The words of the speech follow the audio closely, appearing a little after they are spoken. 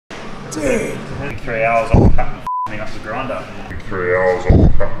Dude. 3 hours I'll cut me up the grinder. 3 hours I'll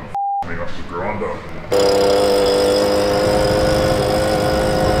cut me up the grinder.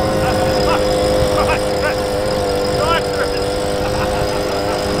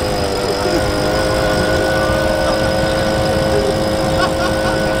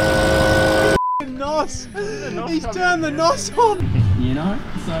 Nos! He's turned the nos on! You know?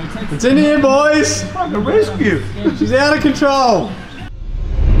 So it's in here, boys! Like a rescue! She's out of control!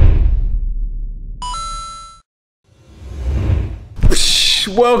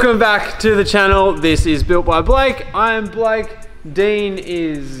 Welcome back to the channel. This is Built by Blake. I am Blake. Dean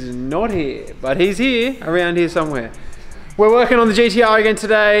is not here, but he's here, around here somewhere. We're working on the GTR again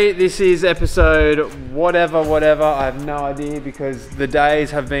today. This is episode whatever. I have no idea because the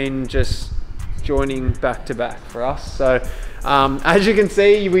days have been just joining back to back for us. So as you can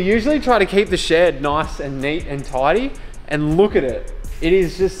see, we usually try to keep the shed nice and neat and tidy, and look at it. It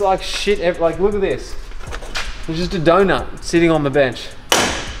is just like shit. Like, look at this. It's just a donut sitting on the bench.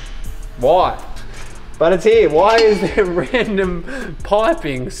 Why? But it's here. Why is there random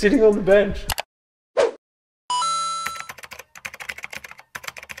piping sitting on the bench?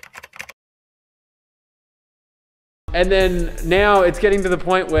 And then now it's getting to the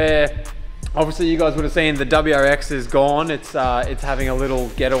point where obviously you guys would have seen the WRX is gone. It's having a little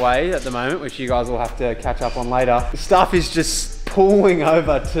getaway at the moment, which you guys will have to catch up on later. The stuff is just pulling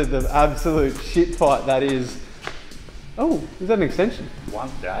over to the absolute shit fight that is. Oh, is that an extension?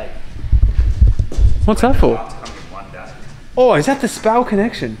 1 day. What's that for? Parts come in 1 day. Oh, is that the spell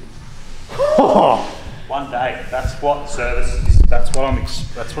connection? Oh. 1 day. That's what service is. That's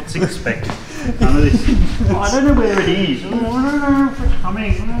what's expected. None of this. Oh, I don't know where it is. Oh, I don't know if it's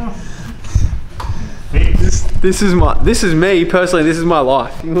coming. Oh. This is me personally. This is my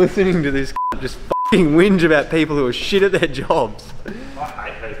life. You're listening to this just fucking whinge about people who are shit at their jobs. I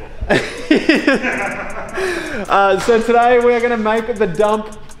hate people. So today we're going to make the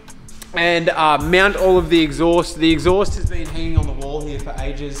dump and mount all of the exhaust. The exhaust has been hanging on the wall here for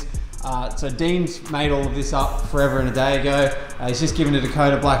ages. So Dean's made all of this up forever and a day ago. He's just given it a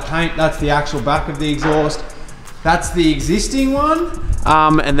coat of black paint. That's the actual back of the exhaust. That's the existing one.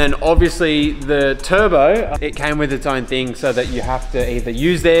 And then obviously the turbo, it came with its own thing so that you have to either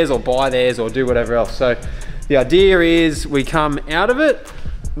use theirs or buy theirs or do whatever else. So the idea is we come out of it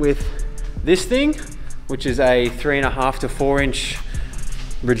with this thing, which is a 3.5 to 4 inch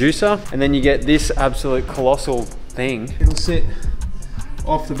reducer. And then you get this absolute colossal thing. It'll sit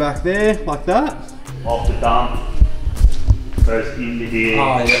off the back there, like that. Off the dump, goes into here.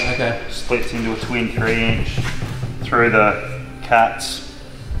 Oh yeah, okay. Splits into a twin 3-inch through the cats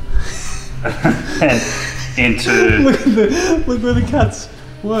and into. look where the cats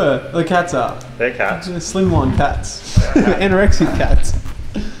were. The cats are. They're cats. Slimline cats. Anorexic cats.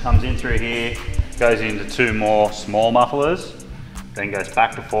 Comes in through here, goes into 2 more small mufflers. Then goes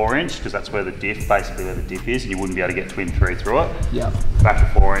back to 4-inch because that's where the diff, basically where the diff is, and you wouldn't be able to get twin 3 through it. Yeah. Back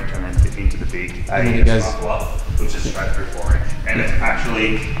to 4-inch and then into the big 8-inch muffler, which is straight through 4-inch. And it's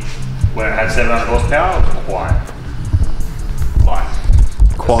actually, when it had 700 horsepower, it was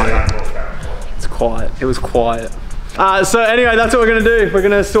quiet. It's quiet. It was quiet. So anyway, that's what we're gonna do. We're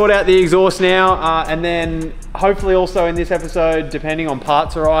gonna sort out the exhaust now, and then hopefully also in this episode, depending on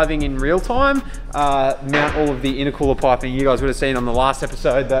parts arriving in real time, mount all of the intercooler piping. You guys would have seen on the last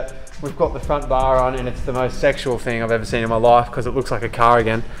episode that we've got the front bar on, and it's the most sexual thing I've ever seen in my life because it looks like a car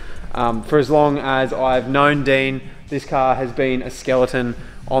again. For as long as I've known Dean, this car has been a skeleton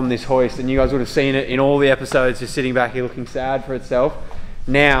on this hoist, and you guys would have seen it in all the episodes, just sitting back here looking sad for itself.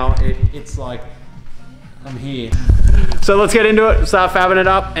 Now it's like, I'm here. So let's get into it, start fabbing it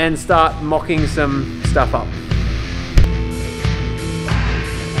up and start mocking some stuff up.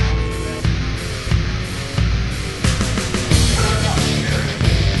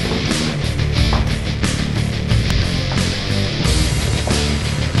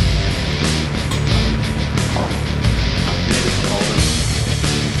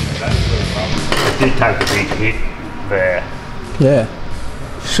 It did take a big hit there. Yeah.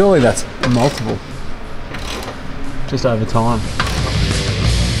 Surely that's multiple. Just over time.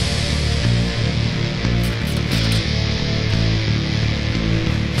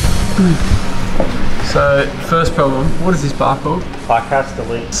 So, first problem, what is this bar called? Bypass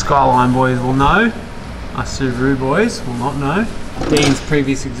delete. Skyline boys will know. Us Subaru boys will not know. Dean's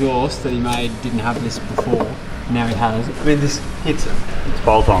previous exhaust that he made didn't have this before. Now he has. I mean, this hits it. It's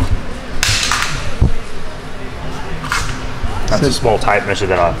bolt on. That's a small tape measure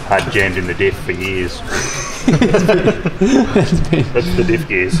that I've had jammed in the diff for years. That's the diff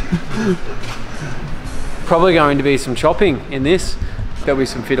gears. Probably going to be some chopping in this. there'll be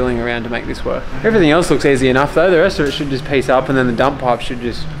some fiddling around to make this work. Everything else looks easy enough though. The rest of it should just piece up, and then the dump pipe should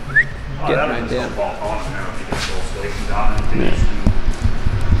just get made down.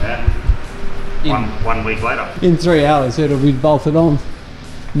 One week later. In 3 hours it'll be bolted on.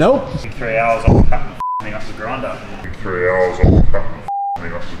 Nope. In 3 hours I'll cut the up the grinder. In 3 hours I'll cut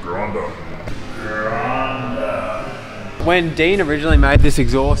the up the grinder. When Dean originally made this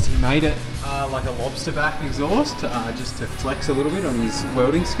exhaust, he made it like a lobster back exhaust, just to flex a little bit on his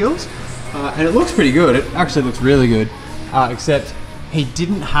welding skills. And it looks pretty good. It actually looks really good, except he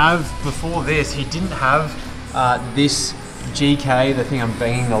didn't have, before this, he didn't have this GK, the thing I'm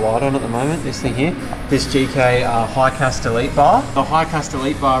banging the light on at the moment, this thing here, this GK high cast elite bar. The high cast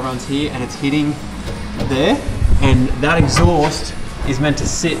elite bar runs here and it's hitting there, and that exhaust is meant to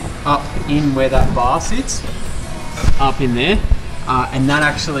sit up in where that bar sits, up in there, and that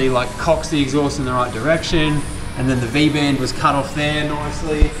actually like cocks the exhaust in the right direction, and then the V-band was cut off there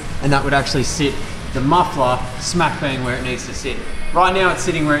nicely, and that would actually sit the muffler smack bang where it needs to sit. Right now it's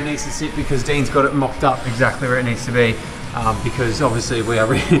sitting where it needs to sit because Dean's got it mocked up exactly where it needs to be, because obviously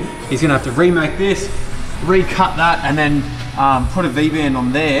he's gonna have to remake this, recut that, and then put a V-band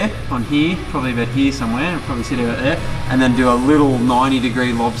on there, on here, probably about here somewhere, probably sit about there, and then do a little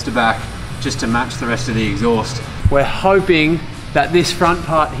 90-degree lobster back just to match the rest of the exhaust. We're hoping that this front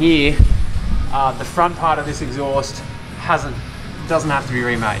part here, the front part of this exhaust doesn't have to be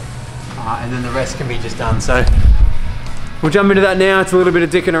remade, and then the rest can be just done. So we'll jump into that now. It's a little bit of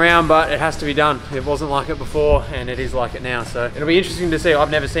dicking around, but it has to be done. It wasn't like it before, and it is like it now. So it'll be interesting to see. I've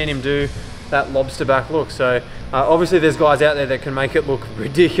never seen him do that lobster back look. So obviously there's guys out there that can make it look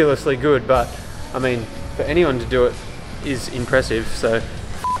ridiculously good, but I mean, for anyone to do it is impressive. So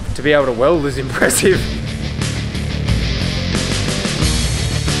to be able to weld is impressive.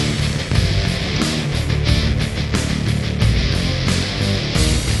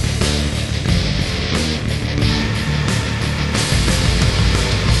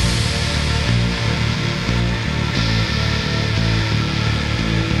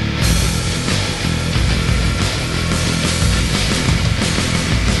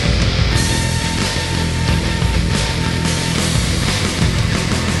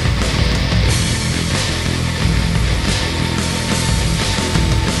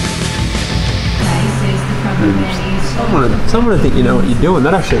 Someone would think you know what you're doing.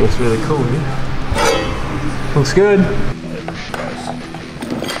 That actually looks really cool, yeah? Looks good.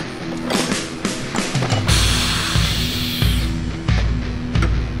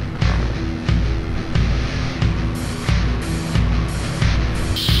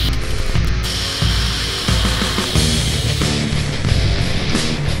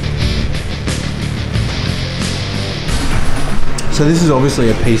 So this is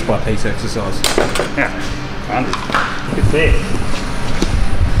obviously a piece by piece exercise. Yeah, 100. Look at this.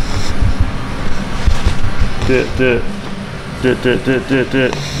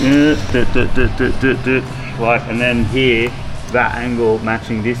 Like, and then here, that angle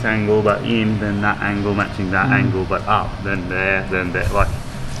matching this angle, but in, then that angle matching that angle, but up, then there, then there. Like,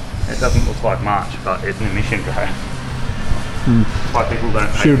 it doesn't look like much, but it's an emission grade. That's why people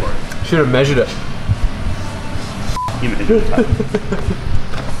don't pay for it. Should have measured it. You measured it.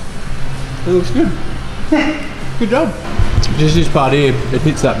 It looks good. Good job. Just this part here, it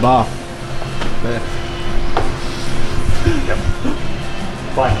hits that bar. There. Yep.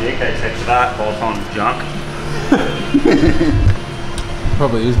 Playing GK set to that, bolt-on junk.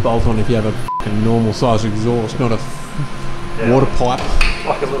 Probably is bolt-on if you have a fucking normal size exhaust, not a water pipe.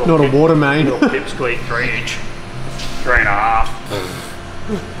 Like a little not a water main. Little pipsqueak 3-inch, 3.5.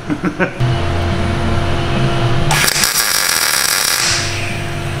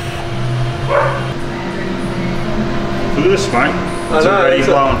 Look at the smoke. It's already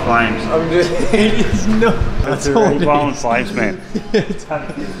blowing flames. I'm just, it's not. It's already blowing flames, man.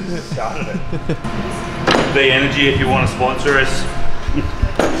 Started it. V Energy, if you want to sponsor us,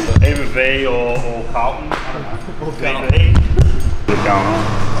 either V or Carlton. I don't know. Or VV. What's going on?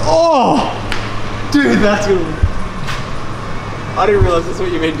 Oh, dude, that's good. I didn't realise that's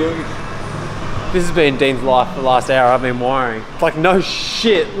what you've been doing. This has been Dean's life for the last hour. I've been wiring. Like, no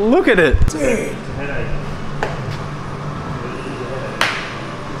shit. Look at it, dude.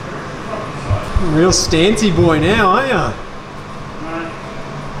 Real stancy boy now, aren't ya? No.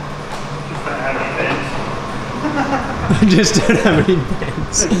 Just don't have any bends. Just don't have any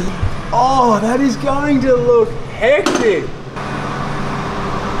bends. Oh, that is going to look hectic.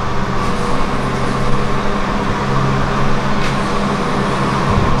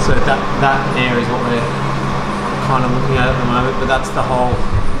 So that there is what we're kind of looking at the moment, but that's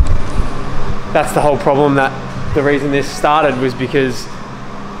the whole problem that the reason this started was because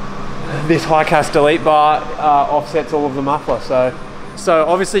this high cast delete bar offsets all of the muffler. So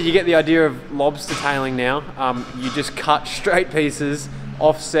obviously you get the idea of lobster tailing now. You just cut straight pieces,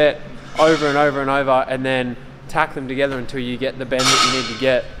 offset over and over and over, and then tack them together until you get the bend that you need to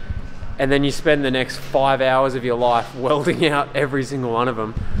get. And then you spend the next 5 hours of your life welding out every single one of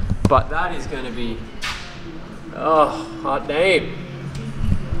them. But that is going to be, oh, hot damn.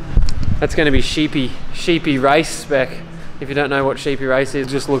 That's going to be sheepy race spec. If you don't know what sheepy race is,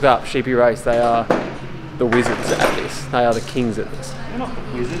 just look up sheepy race. They are the wizards at this. They are the kings at this. They're not the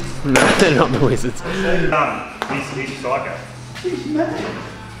wizards. No, they're not the wizards. He's psycho. He's mad.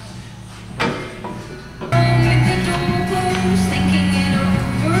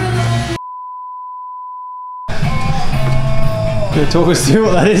 Can you talk us through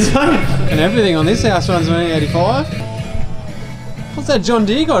what that is, mate? And everything on this house runs on 85. What's that John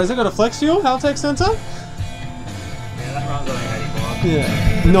Deere got? Has it got a flex fuel Haltech sensor? Yeah, that runs on 85.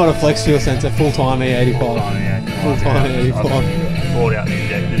 Yeah, not a flex fuel sensor, full-time E85. Full-time E85. Bought out the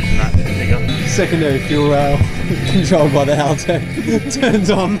injectors and that bigger. Secondary fuel rail, controlled by the Haltech. Turns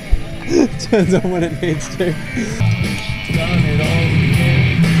on when it needs to.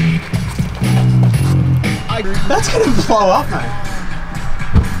 That's gonna blow up, mate.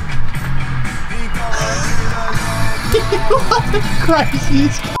 What the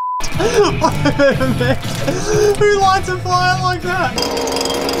craziest I've ever met. Who lights a fire like that?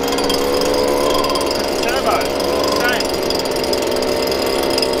 Turbo.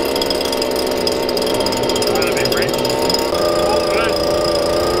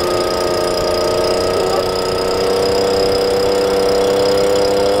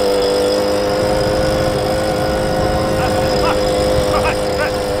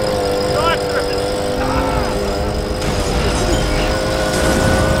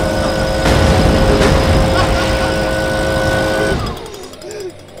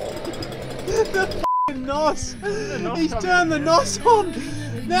 He's turned the NOS on.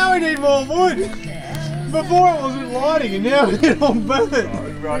 Now we need more wood. Before it wasn't lighting and now it's all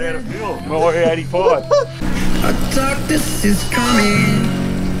burning. Right out of fuel. More 85. A darkness is coming.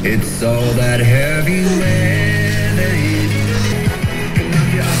 It's all that heavy weather.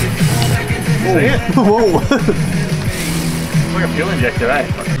 Whoa. Like a fuel injector, eh?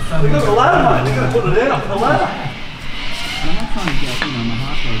 We got the ladder, mate. We're going to put it out the ladder. I'm not trying to get on my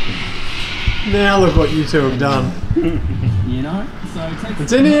heart. Now look what you two have done. You know? So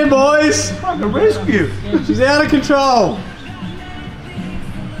it's in here, boys! Like a rescue. She's out of control!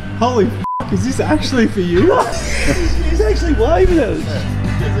 Holy f***, is this actually for you? He's actually waving at us.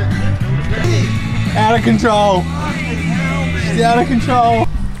 Out of control! She's out of control!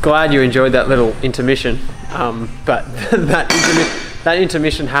 Glad you enjoyed that little intermission. But that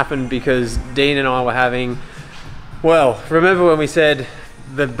intermission happened because Dean and I were having, well, remember when we said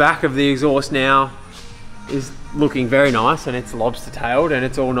the back of the exhaust now is looking very nice and it's lobster tailed and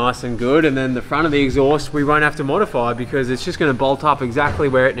it's all nice and good, and then the front of the exhaust we won't have to modify because it's just going to bolt up exactly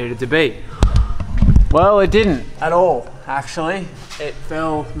where it needed to be. Well, it didn't at all, actually. It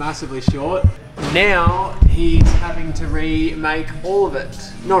fell massively short. Now he's having to remake all of it.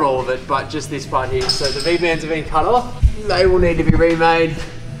 Not all of it, but just this part here. So the V-bands have been cut off. They will need to be remade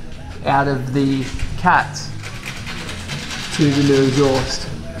out of the cats to the new exhaust,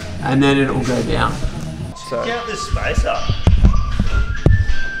 and then it'll go down. So Check out this spacer.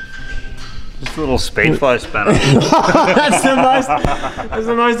 Just a little speed flow spanner. that's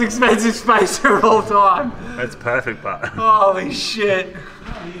the most expensive spacer of all time. That's perfect, but Holy shit.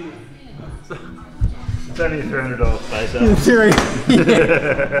 it's only a $300 spacer.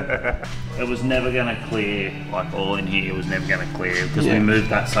 Yeah. It was never going to clear, like all in here, it was never going to clear because we moved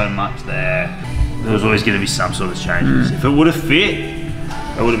that so much there. There was always going to be some sort of changes. If it would have fit,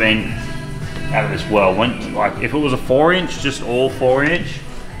 it would have been out of this world. Like if it was a 4-inch, just all 4-inch,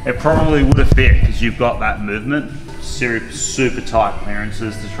 it probably would have fit because you've got that movement, super tight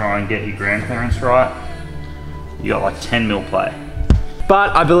clearances to try and get your ground clearance right. You got like 10 mil play.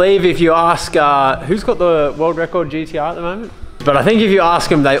 But I believe if you ask, who's got the world record GTR at the moment? But I think if you ask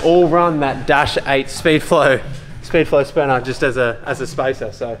them, they all run that -8 speed flow spanner just as a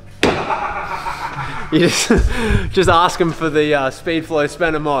spacer. So you just ask them for the speed flow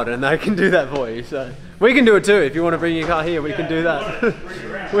spanner mod, and they can do that for you. So we can do it too. If you want to bring your car here, we can do that.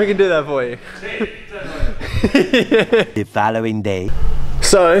 We can do that for you. The following day.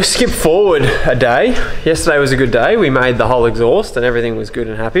 So skip forward a day. Yesterday was a good day. We made the whole exhaust and everything was good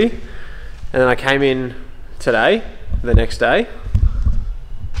and happy. And then I came in today, the next day,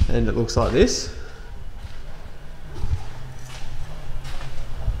 and it looks like this.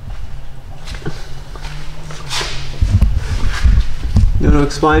 You want to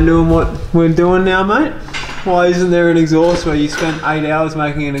explain to them what we're doing now, mate? Why isn't there an exhaust where you spent 8 hours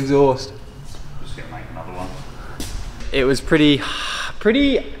making an exhaust? Just gonna make another one. It was pretty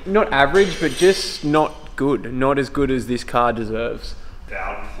not average, but just not good. Not as good as this car deserves.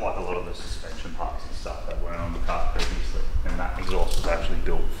 Out like a lot of the suspension parts and stuff that weren't on the car previously, and that exhaust was actually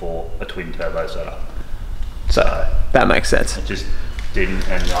built for a twin turbo setup. So that makes sense. It just didn't,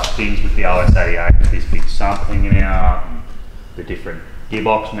 and like things with the OS88, with this big sump hanging out, and the different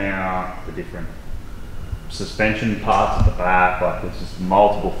gearbox mount, the different suspension parts at the back, like there's just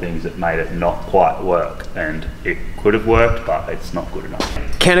multiple things that made it not quite work, and it could have worked, but it's not good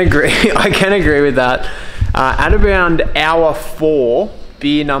enough. Can agree. I can agree with that. At around hour 4,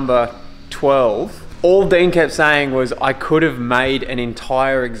 beer number 12, all Dean kept saying was, I could have made an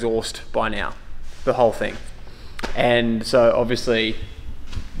entire exhaust by now, the whole thing. And so obviously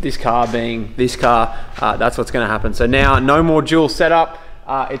this car being this car, that's what's going to happen. So now no more dual setup.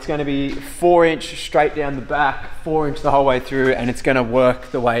 It's going to be 4-inch straight down the back, 4-inch the whole way through, and it's going to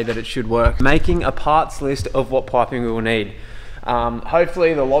work the way that it should work. Making a parts list of what piping we will need.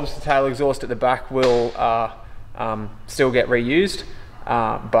 Hopefully the lobster tail exhaust at the back will still get reused,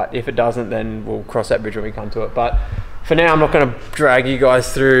 but if it doesn't, then we'll cross that bridge when we come to it. But for now, I'm not going to drag you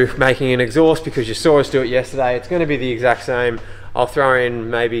guys through making an exhaust because you saw us do it yesterday. It's going to be the exact same. I'll throw in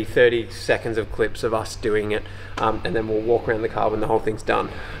maybe 30 seconds of clips of us doing it, and then we'll walk around the car when the whole thing's done.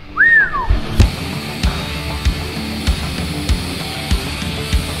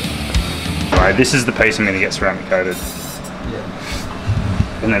 Right, this is the piece I'm going to get ceramic coated. Yeah.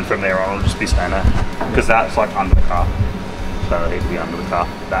 And then from there on, it'll just be standard, because that's like under the car. So it'll be under the car.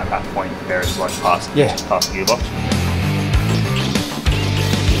 That point there is like past the gearbox.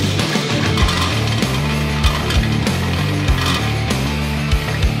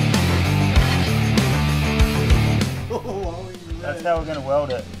 That's how we're going to weld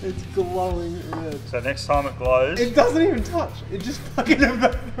it. It's glowing red. So next time it glows... It doesn't even touch. It just fucking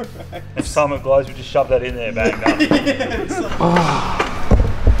evaporates. Next time it glows, we just shove that in there, bang, done.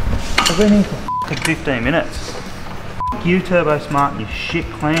 I've been in for 15 minutes. F you, Turbo Smart, you shit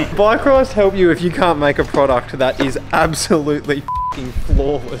clamp. Bike Christ help you if you can't make a product that is absolutely fucking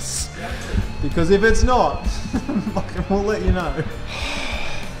flawless. Because if it's not, we'll let you know.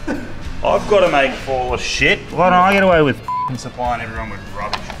 I've got to make flawless shit. Why don't I get away with supplying everyone with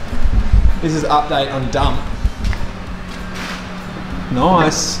rubbish? This is update on dump.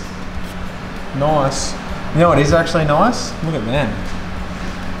 Nice. Nice. You know what is actually nice? Look at them.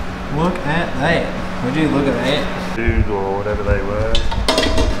 Look at that. Would you look at that? Dude, or whatever they were.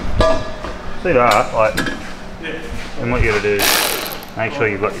 See that? Like, and what you gotta do is make sure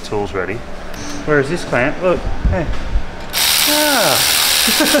you've got your tools ready. Where is this clamp? Look. Hey. Ah.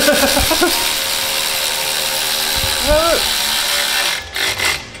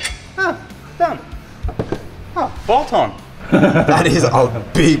 Ah, done. Oh, bolt on. That is a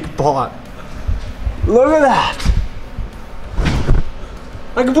big bite. Look at that.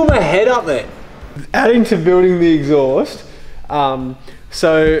 I can put my head up there. Adding to building the exhaust.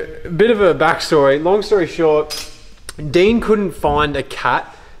 So a bit of a backstory. Long story short, Dean couldn't find a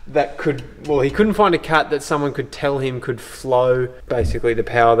cat that could, well, he couldn't find a cat that someone could tell him could flow basically the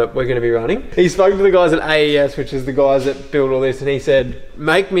power that we're going to be running. He spoke to the guys at AES, which is the guys that build all this, and he said,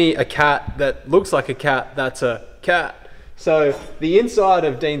 make me a cat that looks like a cat that's a cat. So the inside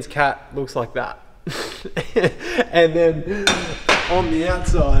of Dean's cat looks like that. And then on the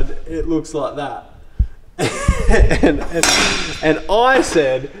outside, it looks like that. and I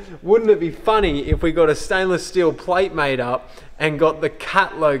said, wouldn't it be funny if we got a stainless steel plate made up and got the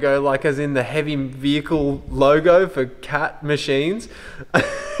cat logo, like as in the heavy vehicle logo for cat machines,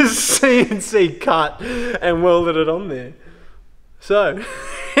 CNC cut, and welded it on there. So,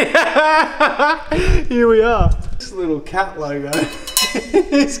 here we are. This little cat logo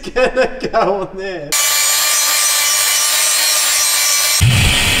is gonna go on there.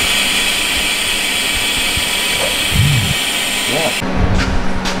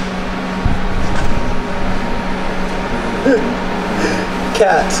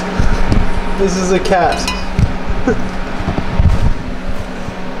 Cat. This is a cat.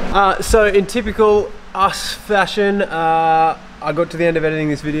 So in typical us fashion, I got to the end of editing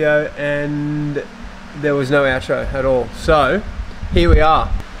this video and there was no outro at all. So here we are.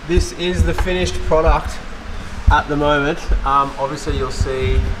 This is the finished product at the moment. Obviously you'll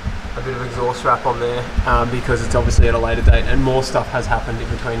see a bit of exhaust wrap on there because it's obviously at a later date and more stuff has happened in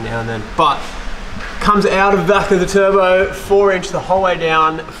between now and then. But comes out of the back of the turbo, 4-inch the whole way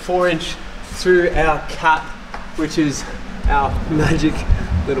down, 4-inch through our cat, which is our magic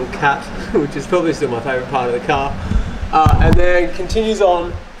little cat, which is probably still my favourite part of the car. And then continues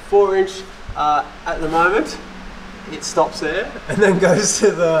on 4-inch at the moment. It stops there and then goes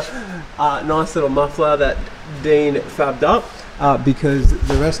to the nice little muffler that Dean fabbed up, because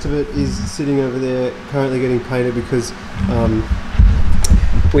the rest of it is sitting over there currently getting painted, because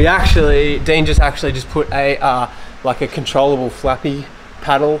Dean just put a like a controllable flappy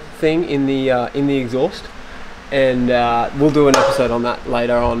paddle thing in the exhaust, and we'll do an episode on that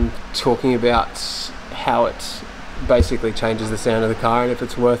later on, talking about how it basically changes the sound of the car and if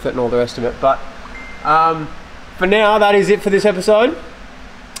it's worth it and all the rest of it. But for now, that is it for this episode.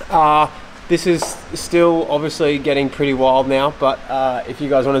 This is still obviously getting pretty wild now, but if you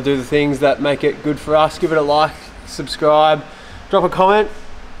guys want to do the things that make it good for us, give it a like, subscribe, drop a comment,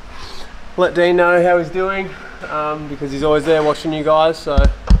 let Dean know how he's doing, because he's always there watching you guys. So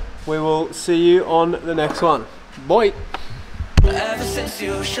we will see you on the next one. Bye. Ever since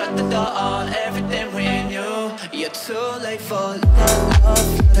you shut the door on everything we knew, you're too late for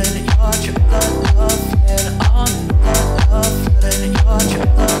love.